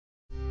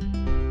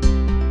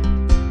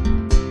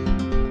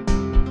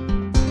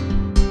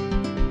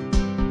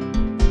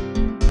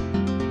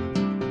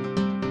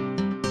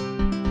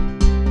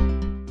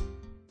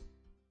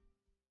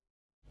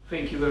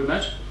Thank you very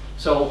much.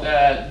 So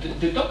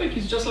the topic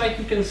is just like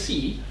you can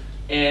see,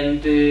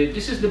 and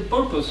this is the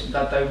purpose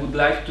that I would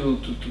like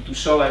to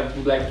show, I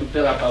would like to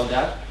tell about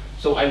that.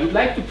 So I would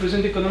like to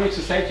present economic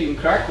society in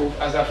Krakow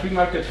as a free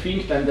market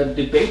think tank that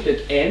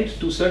debated and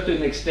to a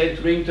certain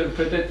extent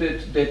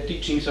reinterpreted the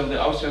teachings of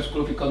the Austrian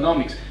School of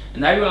Economics.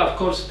 And I will of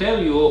course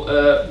tell you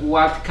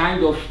what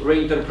kind of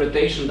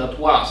reinterpretation that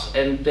was.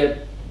 And the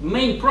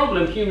main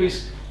problem here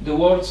is the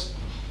words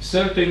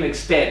certain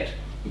extent.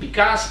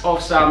 Because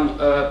of some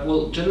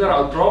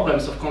general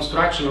problems of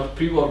construction of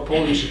pre-war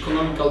Polish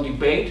economical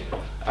debate,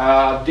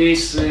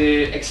 this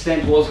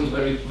extent wasn't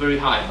very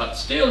high, but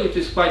still it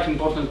is quite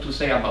important to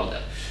say about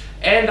that.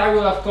 And I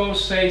will of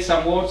course say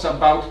some words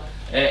about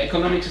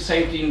economic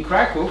society in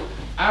Krakow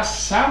as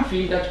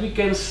something that we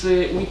can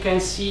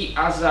see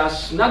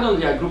as not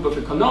only a group of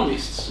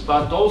economists,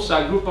 but also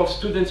a group of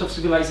students of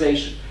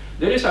civilization.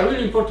 There is a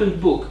really important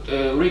book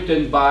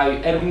written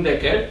by Erwin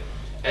Decker.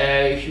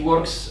 He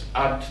works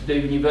at the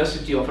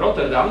University of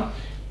Rotterdam,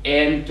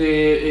 and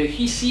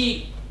he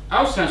sees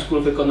Austrian School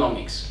of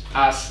Economics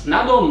as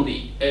not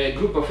only a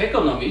group of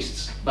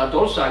economists, but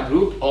also a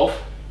group of,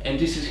 and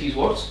this is his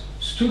words,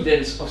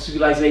 students of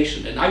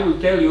civilization. And I will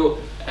tell you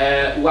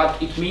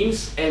what it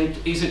means, and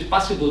is it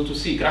possible to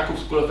see Krakow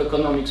School of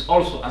Economics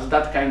also as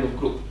that kind of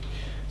group.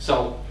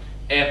 So,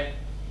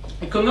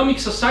 economic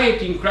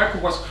society in Krakow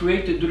was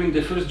created during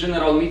the first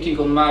general meeting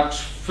on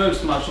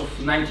first March of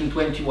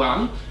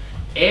 1921.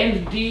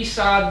 And these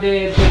are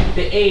the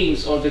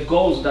aims or the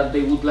goals that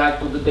they would like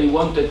to, that they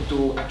wanted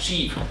to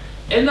achieve.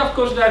 And of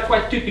course they are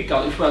quite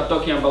typical if we are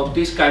talking about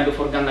this kind of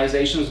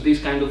organizations,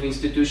 these kind of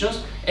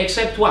institutions,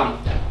 except one.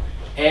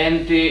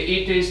 And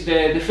it is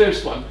the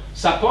first one.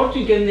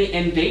 Supporting an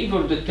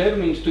endeavor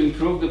determined to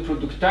improve the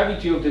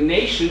productivity of the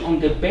nation on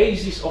the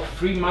basis of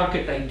free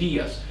market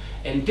ideas.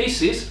 And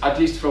this is, at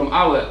least from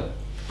our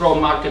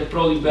pro-market,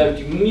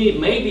 pro-liberty,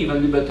 maybe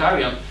even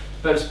libertarian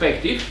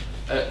perspective,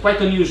 quite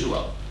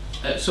unusual.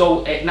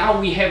 So now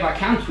we have a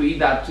country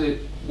that,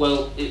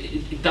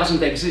 it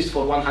doesn't exist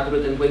for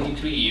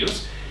 123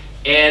 years,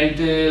 and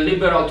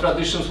liberal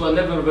traditions were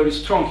never very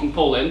strong in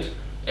Poland.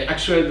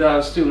 Actually, they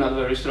are still not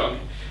very strong,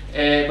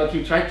 but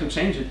we tried to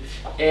change it.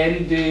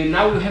 And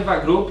now we have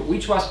a group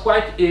which was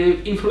quite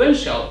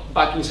influential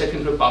back in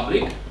Second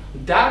Republic,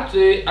 that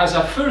as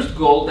a first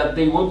goal that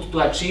they want to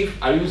achieve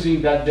are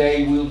using that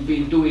they will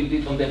be doing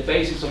it on the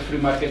basis of free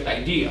market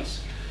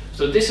ideas.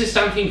 So this is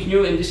something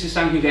new and this is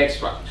something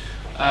extra.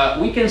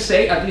 We can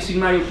say, at least in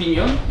my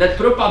opinion, that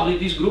probably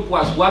this group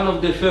was one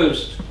of the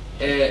first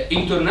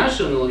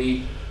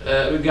internationally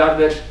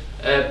regarded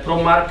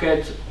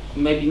pro-market,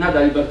 maybe not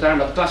a libertarian,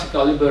 but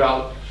classical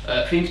liberal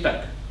think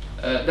tank.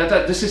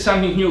 This is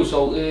something new,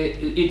 so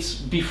it's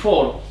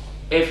before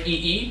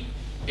FEE,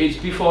 it's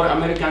before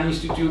American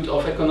Institute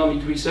of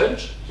Economic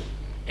Research,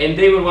 and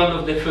they were one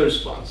of the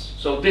first ones.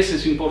 So this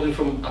is important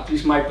from at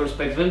least my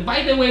perspective. And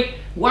by the way,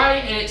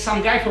 why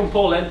some guy from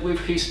Poland with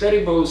his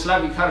terrible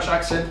Slavic harsh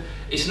accent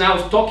is now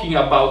talking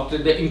about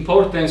the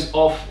importance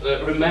of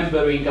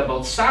remembering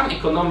about some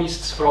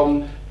economists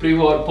from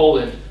pre-war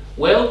Poland?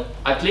 Well,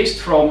 at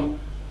least from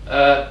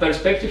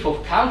perspective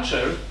of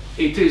culture,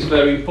 it is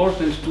very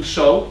important to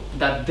show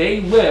that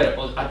they were,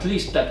 or at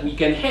least that we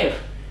can have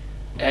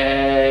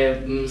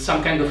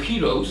some kind of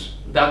heroes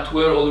that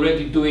were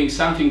already doing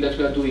something that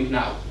we are doing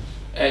now.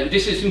 And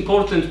this is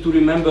important to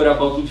remember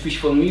about Ludwig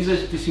von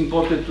Mises, it is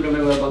important to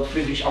remember about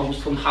Friedrich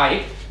August von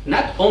Hayek,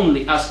 not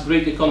only as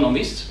great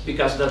economists,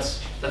 because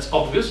that's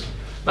obvious,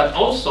 but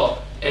also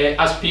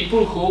as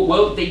people who,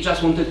 well, they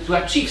just wanted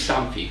to achieve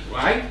something,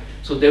 right?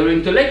 So they were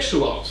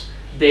intellectuals.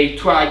 They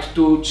tried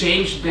to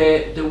change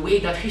the way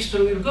that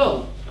history will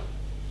go.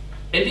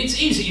 And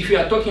it's easy if you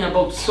are talking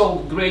about so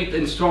great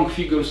and strong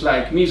figures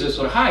like Mises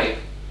or Hayek,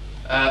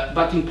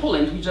 but in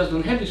Poland we just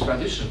don't have this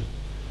tradition.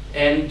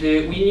 And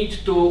we need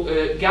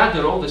to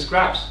gather all the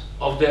scraps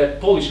of the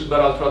Polish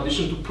liberal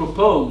tradition to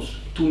propose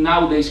to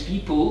nowadays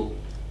people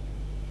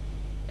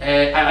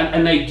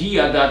an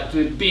idea that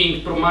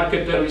being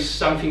pro-marketer is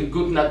something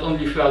good not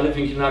only if you are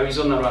living in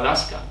Arizona or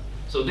Alaska.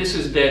 So this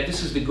is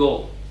the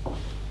goal.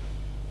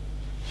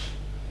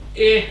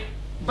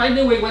 By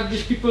the way, what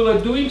these people are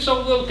doing,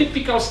 so well,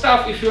 typical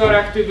stuff. If you are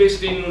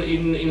activist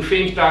in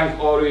think tank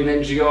or in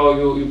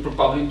NGO, you're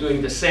probably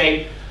doing the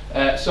same.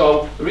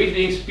 So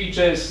reading,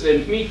 speeches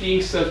and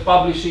meetings,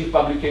 self-publishing,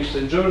 publications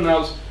and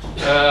journals,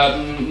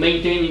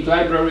 maintaining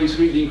libraries,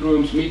 reading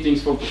rooms,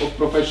 meetings for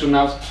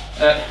professionals.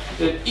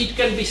 It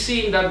can be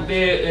seen that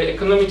the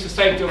Economic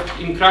Society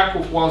in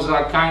Krakow was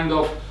a kind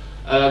of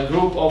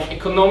group of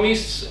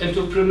economists,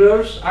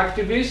 entrepreneurs,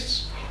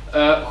 activists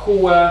who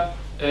were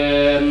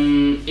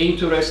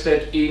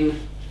interested in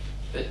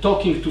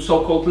talking to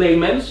so-called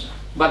laymen,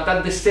 but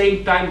at the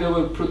same time they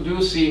were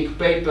producing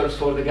papers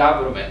for the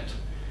government.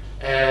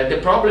 The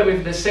problem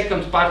with the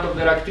second part of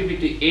their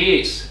activity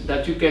is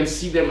that you can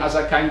see them as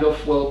a kind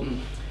of, well,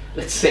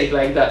 let's say it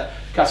like that,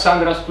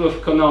 Cassandra School of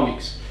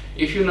Economics.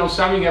 If you know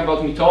something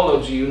about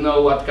mythology, you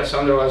know what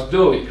Cassandra was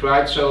doing,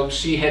 right? So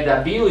she had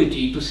the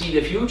ability to see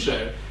the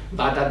future,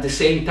 but at the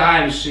same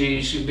time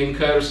she's been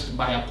cursed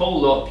by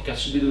Apollo because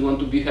she didn't want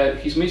to be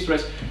his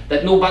mistress,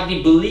 that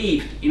nobody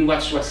believed in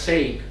what she was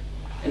saying.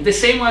 And the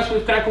same was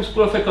with Krakow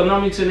School of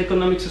Economics and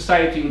Economic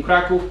Society in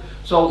Krakow.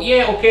 So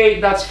yeah,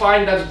 okay, that's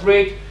fine, that's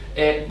great,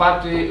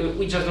 but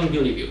we just don't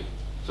believe you.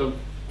 So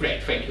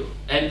great, thank you.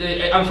 And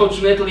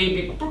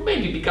unfortunately,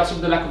 maybe because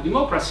of the lack of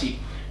democracy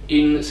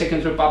in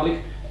Second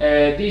Republic,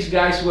 these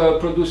guys were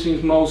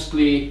producing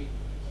mostly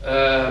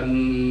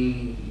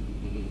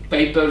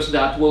papers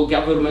that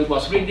government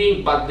was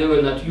reading, but they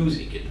were not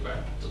using it.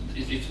 Right? So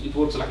it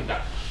works like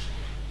that.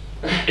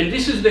 And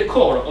this is the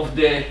core of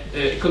the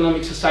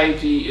economic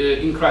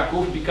society in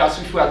Krakow, because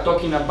if we are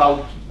talking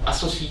about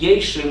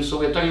associations, so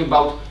we're talking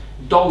about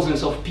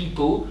dozens of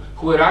people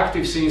who were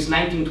active since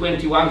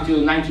 1921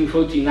 till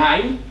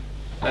 1949,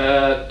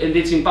 and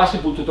it's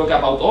impossible to talk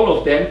about all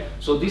of them,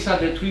 so these are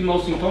the three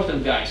most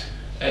important guys.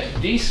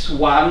 This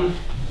one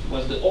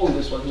was the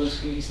oldest one,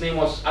 his name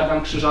was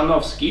Adam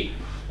Krzyżanowski.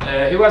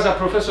 He was a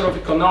professor of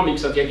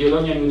economics at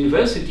Jagiellonian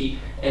University,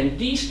 and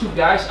these two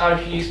guys are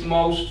his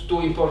most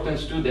two important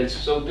students.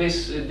 So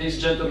this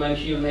gentleman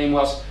here name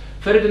was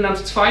Ferdynand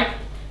Zweig,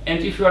 and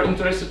if you are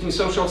interested in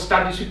social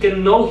studies, you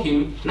can know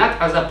him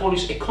not as a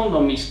Polish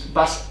economist,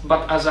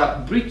 but as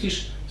a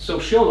British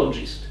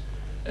sociologist.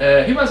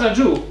 He was a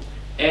Jew,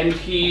 and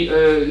he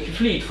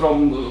fled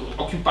from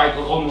occupied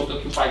or almost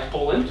occupied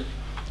Poland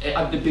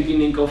at the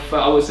beginning of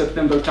our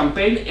September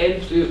campaign,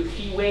 and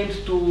he went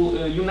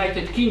to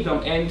United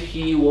Kingdom and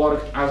he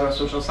worked as a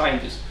social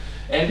scientist.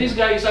 And this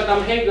guy is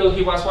Adam Hegel.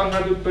 He was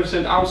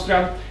 100%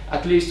 Austrian,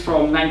 at least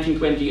from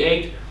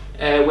 1928,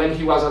 when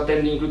he was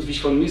attending Ludwig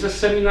von Mises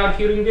seminar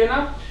here in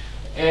Vienna.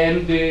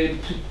 And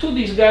to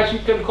these guys, you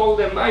can call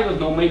them, I don't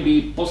know,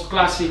 maybe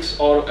post-classics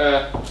or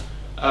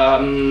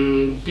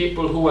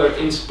people who were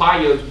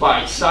inspired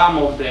by some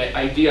of the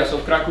ideas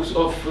of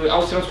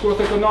Austrian School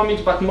of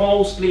Economics, but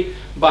mostly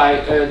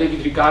by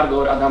David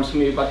Ricardo or Adam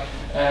Smith. But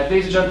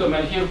this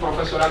gentleman here,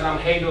 Professor Adam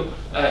Hegel,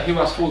 he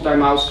was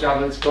full-time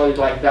Austrian, let's call it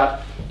like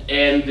that,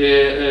 and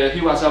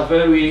he was a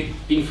very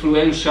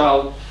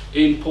influential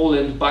in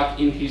Poland back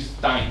in his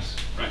times.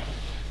 Right.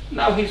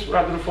 Now he's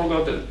rather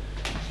forgotten.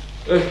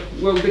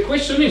 Well, the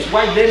question is,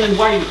 why then and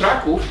why in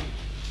Krakow?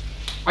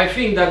 I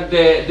think that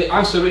the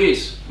answer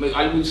is,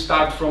 I will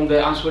start from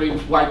the answering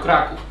why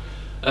Krakow.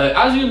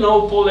 As you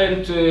know,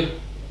 Poland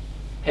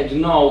had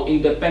no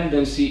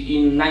independence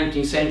in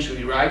 19th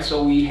century, right?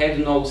 So we had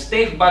no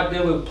state, but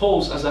they were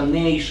Poles as a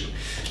nation.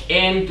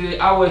 And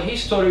our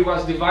history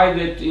was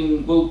divided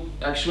in, well,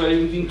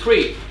 actually in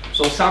three.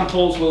 So some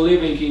Poles were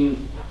living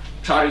in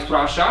Tsarist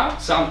Russia,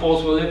 some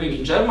Poles were living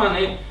in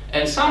Germany,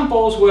 and some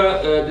Poles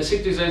were the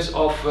citizens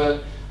of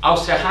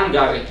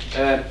Austria-Hungary.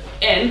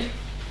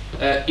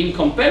 In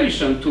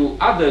comparison to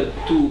other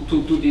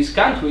to these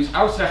countries,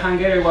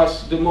 Austria-Hungary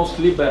was the most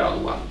liberal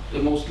one.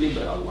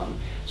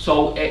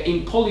 So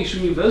in Polish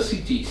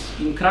universities,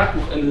 in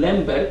Krakow and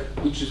Lemberg,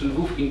 which is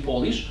Lwów in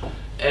Polish,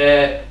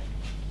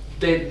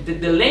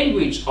 the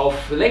language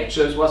of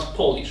lectures was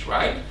Polish,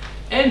 right?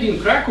 And in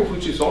Krakow,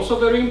 which is also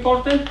very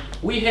important,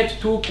 we had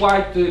two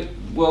quite,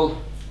 well,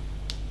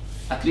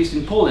 at least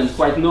in Poland,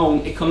 quite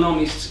known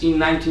economists in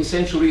 19th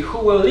century who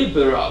were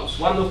liberals.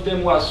 One of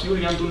them was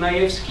Julian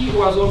Dunajewski, who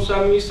was also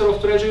a Minister of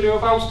Treasury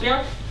of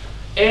Austria.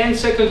 And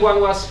second one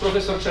was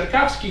Professor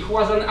Czerkawski, who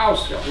was an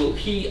Austrian. Well,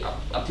 he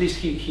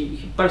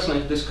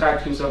personally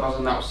described himself as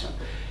an Austrian.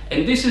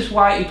 And this is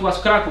why it was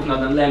Krakow,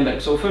 not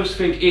Lemberg. So first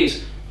thing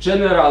is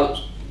general,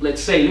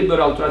 let's say,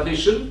 liberal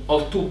tradition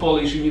of two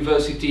Polish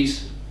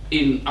universities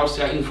in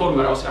Austria, in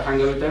former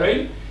Austria-Hungary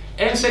terrain.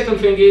 And second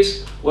thing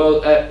is,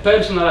 well,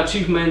 personal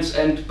achievements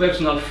and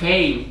personal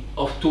fame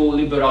of two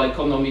liberal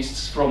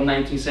economists from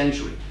 19th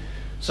century.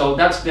 So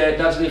that's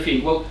the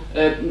thing. Well,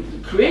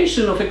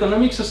 creation of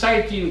economic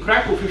society in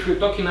Krakow, if we're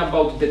talking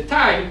about the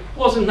time,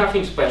 wasn't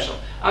nothing special.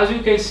 As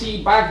you can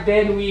see, back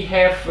then we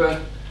have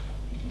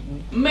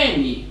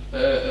many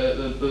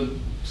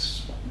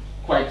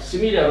quite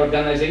similar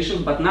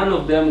organizations, but none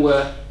of them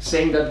were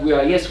saying that we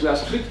are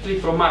strictly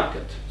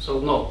pro-market. So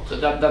no, so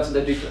that's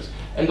the difference.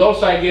 And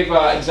also I gave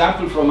an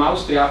example from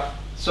Austria.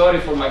 Sorry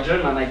for my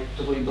German, I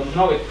totally don't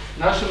know it.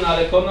 National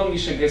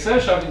Ökonomische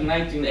Gesellschaft in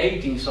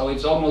 1918, so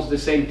it's almost the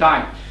same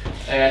time,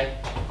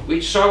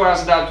 which show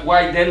us that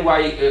why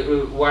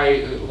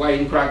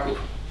in Krakow.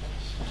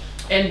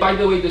 And by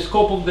the way, the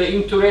scope of the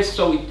interest,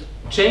 so it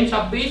changed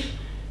a bit.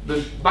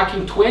 But back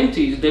in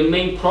 20s, the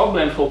main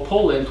problem for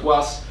Poland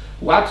was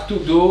what to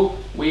do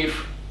with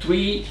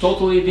three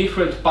totally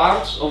different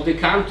parts of the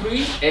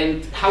country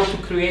and how to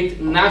create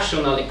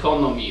national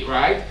economy,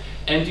 right?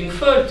 And in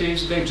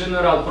 30s, the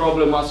general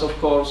problem was, of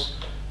course,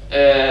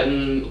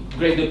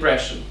 Great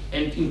Depression.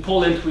 And in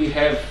Poland, we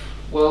have,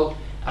 well,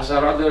 as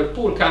a rather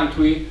poor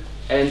country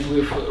and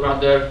with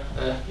rather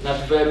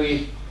not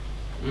very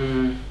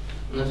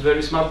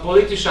smart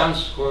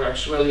politicians who are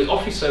actually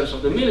officers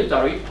of the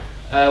military,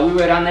 we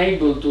were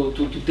unable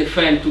to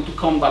defend, to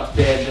combat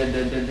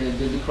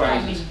the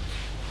crisis.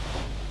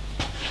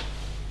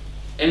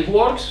 and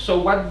works.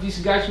 So what these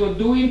guys were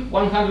doing,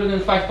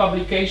 105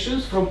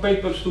 publications from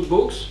papers to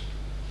books,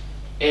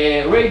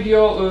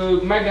 radio,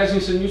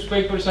 magazines and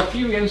newspapers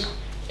appearance,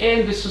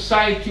 and the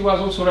society was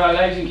also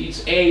realizing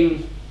its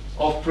aim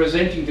of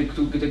presenting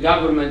the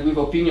government with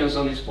opinions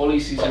on its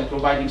policies and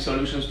providing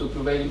solutions to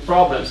prevailing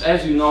problems.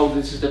 As you know,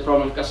 this is the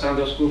problem of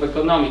Cassandra School of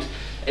Economics.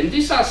 And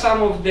these are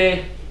some of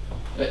the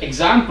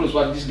examples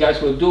what these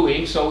guys were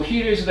doing. So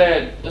here is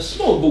a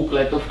small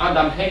booklet of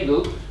Adam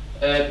Hegel.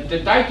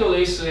 The title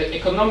is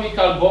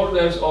Economical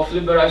Borders of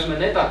Liberalism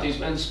and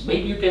Etatism, and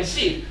maybe you can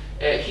see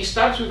it. He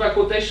starts with a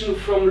quotation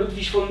from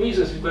Ludwig von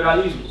Mises'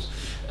 Liberalismus.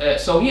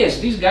 So yes,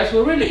 these guys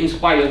were really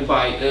inspired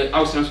by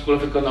Austrian School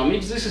of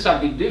Economics. This is a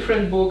bit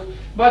different book,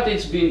 but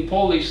it's been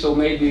polished, so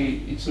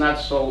maybe it's not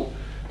so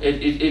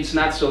it's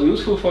not so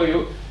useful for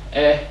you.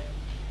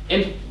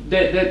 And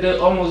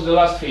almost the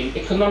last thing,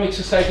 Economic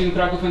Society in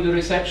Krakow and the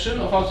reception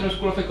of Austrian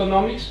School of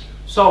Economics.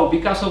 So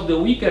because of the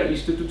weaker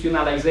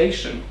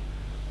institutionalization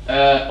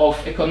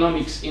of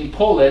economics in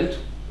Poland,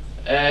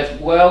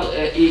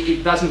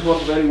 it doesn't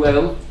work very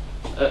well.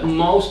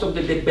 Most of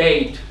the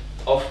debate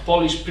of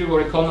Polish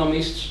prewar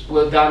economists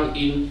were done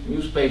in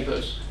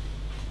newspapers.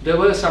 There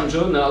were some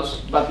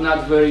journals, but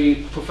not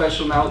very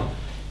professional,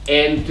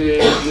 and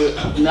the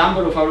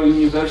number of our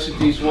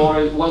universities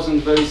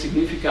wasn't very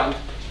significant.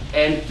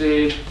 And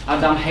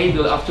Adam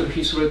Hegel, after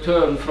his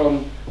return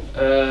from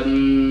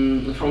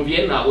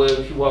Vienna,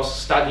 where he was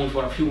studying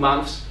for a few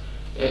months,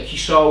 he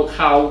showed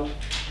how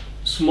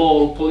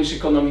small Polish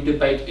economic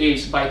debate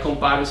is by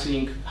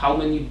comparing how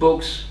many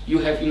books you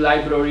have in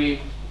library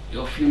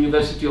of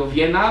University of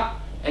Vienna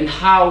and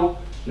how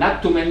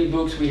not too many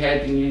books we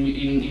had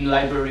in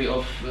library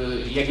of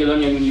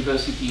Jagiellonian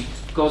University,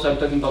 because I'm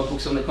talking about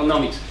books on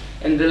economics.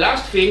 And the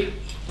last thing,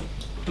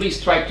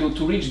 please try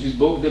to read this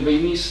book, The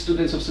Viennese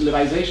Students of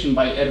Civilization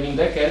by Erwin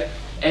Decker.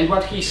 And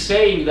what he's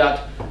saying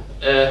that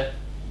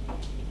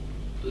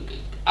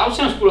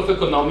Austrian School of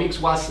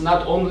Economics was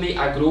not only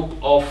a group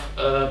of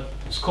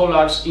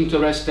scholars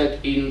interested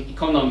in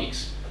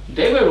economics.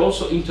 They were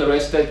also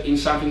interested in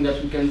something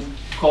that we can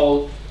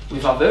call,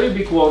 with a very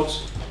big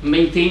words,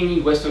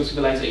 maintaining Western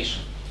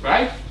civilization,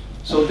 right?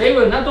 So they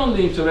were not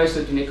only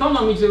interested in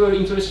economics, they were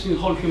interested in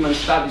whole human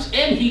studies.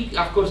 And he,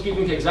 of course,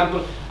 giving an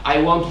example,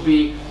 I won't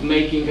be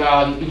making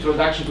an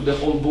introduction to the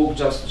whole book,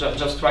 just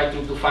try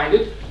to find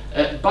it.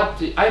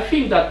 But I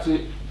think that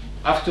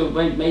after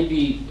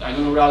maybe, I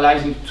don't know,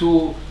 realizing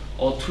 2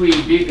 or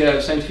 3 bigger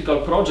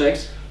scientific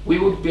projects, we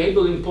would be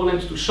able in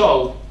Poland to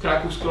show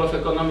Krakow School of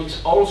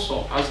Economics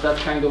also as that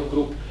kind of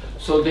group.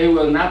 So they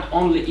were not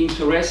only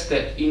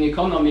interested in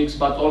economics,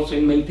 but also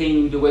in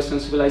maintaining the Western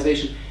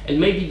civilization. And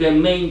maybe the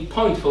main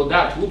point for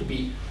that would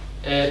be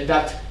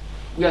that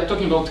we are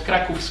talking about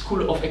Krakow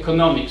School of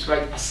Economics,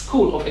 right? A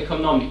school of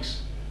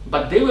economics.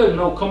 But there were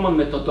no common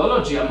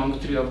methodology among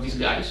 3 of these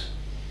guys.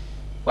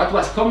 What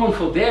was common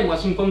for them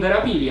was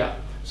imponderabilia.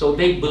 So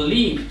they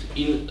believed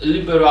in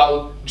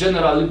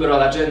general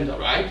liberal agenda,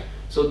 right?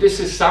 So this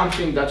is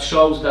something that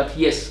shows that,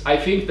 yes, I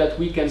think that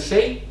we can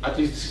say, at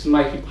least this is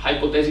my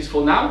hypothesis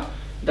for now,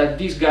 that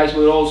these guys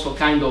were also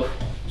kind of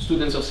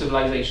students of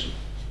civilization.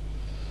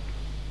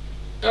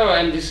 Oh,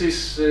 and this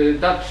is,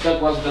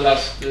 that was the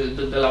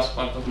last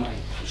part of my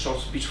short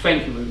speech.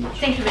 Thank you very much.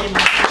 Thank you very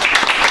much.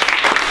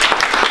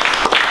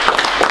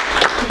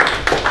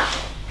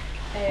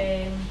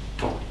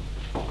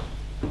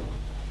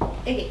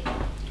 Okay.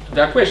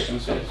 There are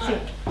questions, yes. Sorry,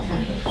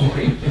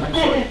 I'm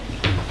sorry.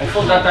 I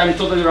thought that I'm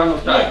totally run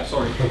of time,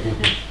 sorry.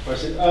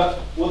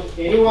 Would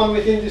anyone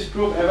within this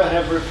group ever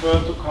have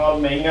referred to Karl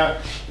Menger,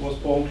 who was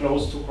born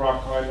close to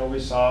Krakow in Novi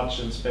Sad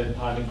and spent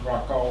time in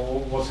Krakow, or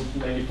was it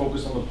mainly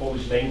focused on the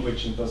Polish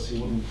language and thus he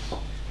wouldn't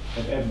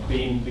have ever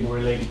been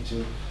related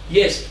to?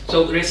 Yes,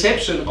 so the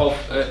reception of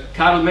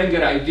Karl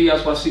Menger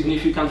ideas was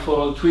significant for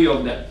all 3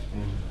 of them.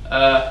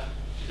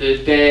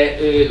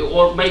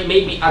 Or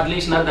maybe at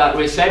least not that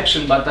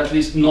reception, but at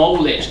least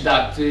knowledge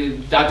that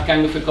that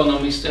kind of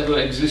economist ever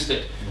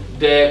existed.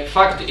 The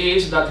fact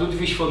is that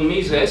Ludwig von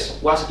Mises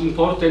was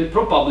important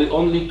probably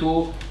only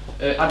to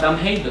Adam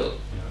Hegel,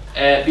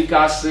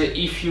 because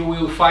if you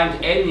will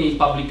find any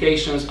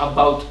publications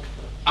about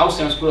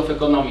Austrian School of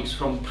Economics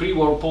from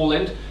pre-war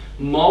Poland,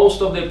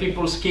 most of the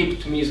people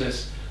skipped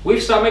Mises,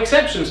 with some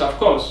exceptions, of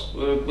course,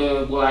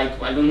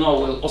 like, I don't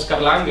know,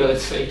 Oskar Lange,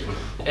 let's say,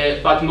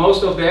 but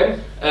most of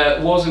them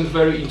wasn't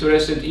very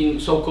interested in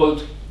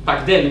so-called,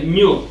 back then,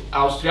 new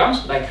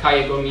Austrians, like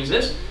Hayek or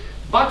Mises.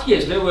 But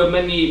yes, there were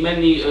many,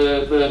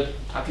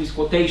 at least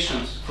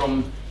quotations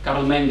from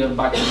Karl Menger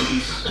back to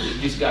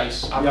these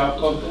guys. Yeah,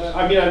 but,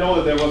 I mean, I know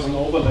that there was an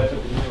overlap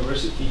at the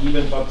university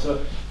even, but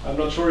I'm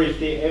not sure if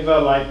they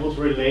ever would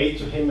relate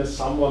to him as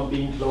someone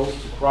being close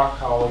to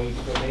Krakow,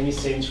 if in any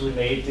sense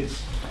related,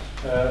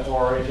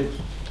 or if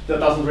that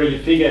doesn't really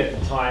figure at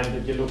the time,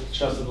 that you look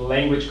just at the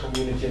language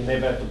community and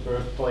never at the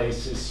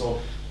birthplaces.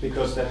 So,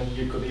 because then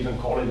you could even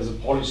call it as a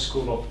Polish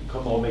school of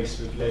economics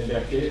with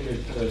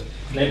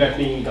Lemberg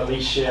being in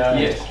Galicia,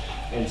 yes,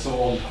 and so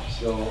on.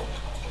 So,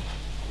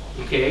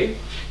 okay.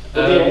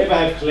 Did they ever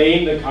have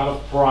claimed a kind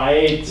of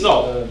pride?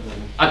 No,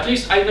 at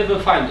least I never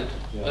find it.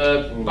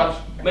 Yeah.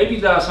 But maybe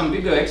there are some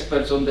bigger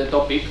experts on the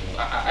topic.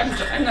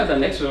 I'm not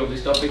an expert on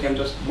this topic. I'm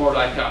just more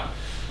like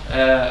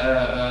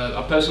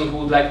a person who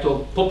would like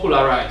to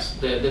popularize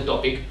the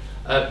topic.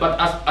 But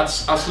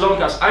as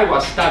long as I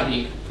was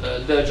studying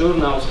the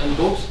journals and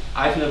books,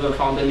 I've never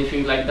found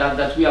anything like that.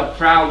 That we are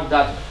proud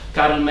that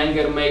Karl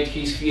Menger made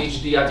his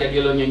PhD at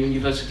Jagiellonian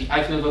University.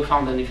 I've never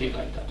found anything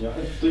like that. Yeah.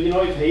 Do you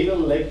know if Hegel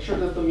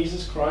lectured at the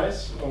Mises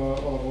Kreis,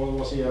 or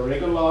was he a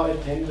regular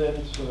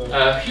attendant?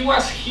 He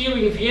was here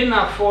in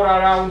Vienna for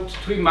around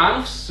 3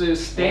 months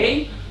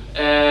stay,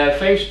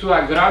 thanks to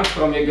a grant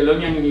from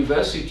Jagiellonian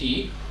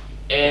University,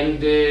 and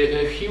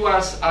he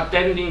was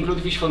attending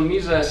Ludwig von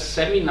Mises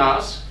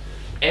seminars,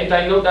 and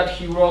I know that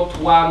he wrote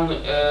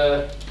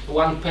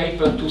one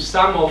paper to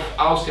some of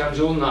Austrian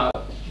journals,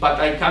 but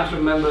I can't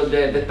remember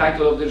the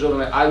title of the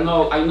journal. I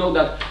know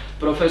that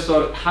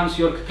Professor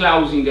Hans-Jörg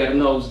Klausinger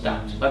knows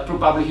that, but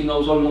probably he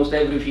knows almost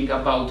everything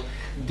about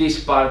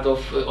this part of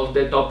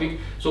the topic.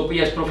 So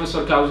yes,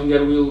 Professor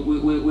Klausinger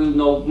will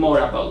know more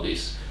about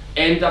this.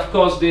 And of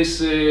course, this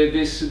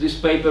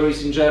paper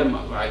is in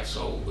German, right?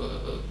 So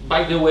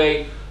by the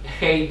way,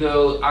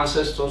 Hegel's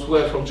ancestors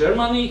were from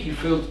Germany. He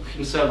felt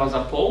himself as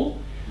a Pole,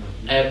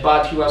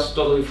 but he was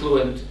totally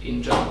fluent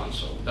in German,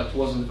 so that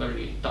wasn't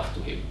very tough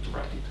to him to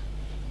write it.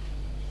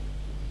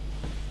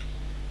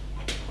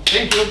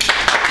 Thank you.